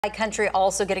Country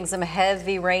also getting some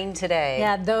heavy rain today.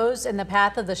 Yeah, those in the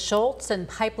path of the Schultz and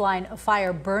Pipeline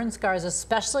fire burn scars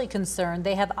especially concerned.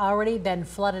 They have already been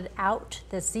flooded out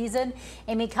this season.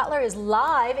 Amy Cutler is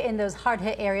live in those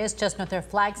hard-hit areas just north of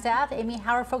Flagstaff. Amy,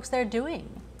 how are folks there doing?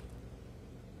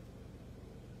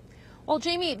 Well,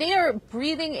 Jamie, they are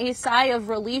breathing a sigh of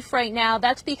relief right now.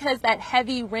 That's because that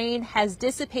heavy rain has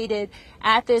dissipated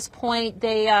at this point.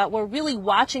 They were really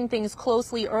watching things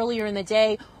closely earlier in the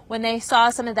day when they saw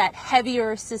some of that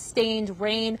heavier sustained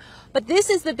rain. But this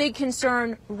is the big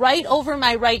concern right over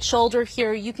my right shoulder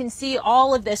here. You can see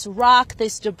all of this rock,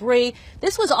 this debris.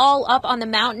 This was all up on the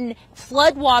mountain.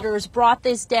 Floodwaters brought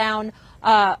this down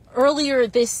earlier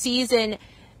this season.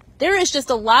 There is just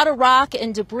a lot of rock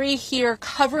and debris here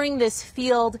covering this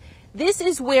field. This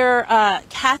is where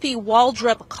Kathy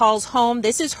Waldrop calls home.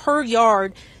 This is her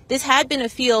yard. This had been a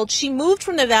field. She moved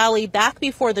from the valley back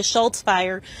before the Schultz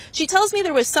fire. She tells me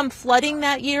there was some flooding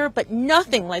that year, but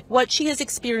nothing like what she has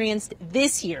experienced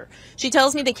this year. She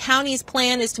tells me the county's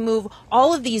plan is to move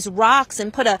all of these rocks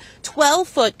and put a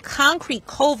 12-foot concrete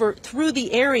culvert through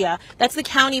the area. That's the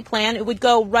county plan. It would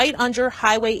go right under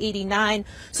Highway 89.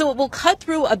 So it will cut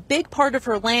through a big part of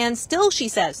her land. Still, she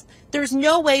says, there's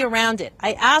no way around it.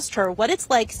 I asked her what it's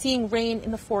like seeing rain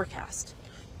in the forecast.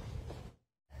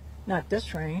 Not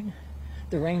this rain.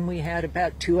 The rain we had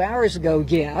about 2 hours ago,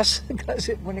 yes, because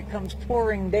when it comes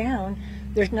pouring down,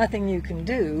 there's nothing you can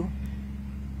do.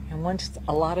 And once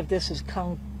a lot of this is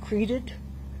concreted,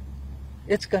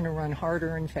 it's going to run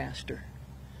harder and faster.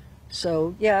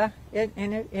 So yeah, it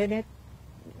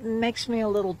makes me a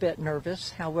little bit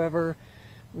nervous. However,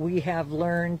 we have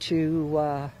learned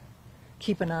to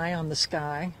keep an eye on the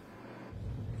sky.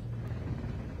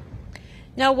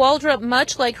 Now, Waldrop,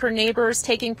 much like her neighbors,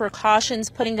 taking precautions,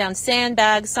 putting down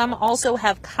sandbags. Some also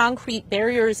have concrete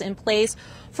barriers in place.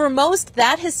 For most,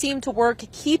 that has seemed to work,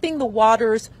 keeping the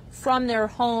waters from their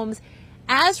homes.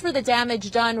 As for the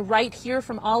damage done right here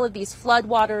from all of these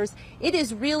floodwaters, it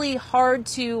is really hard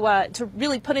to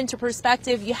really put into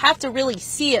perspective. You have to really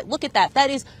see it. Look at that. That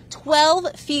is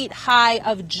 12 feet high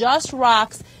of just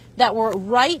rocks that were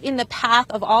right in the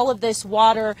path of all of this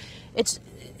water.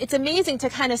 It's amazing to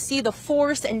kind of see the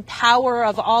force and power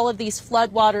of all of these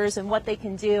floodwaters and what they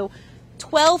can do.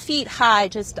 12 feet high,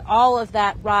 just all of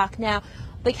that rock. Now,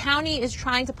 the county is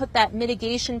trying to put that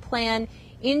mitigation plan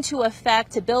into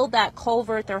effect to build that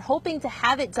culvert. They're hoping to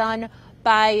have it done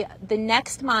by the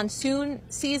next monsoon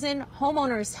season.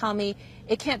 Homeowners tell me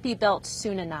it can't be built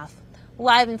soon enough.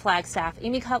 Live in Flagstaff,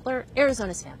 Amy Cutler,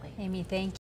 Arizona's Family. Amy, thank you.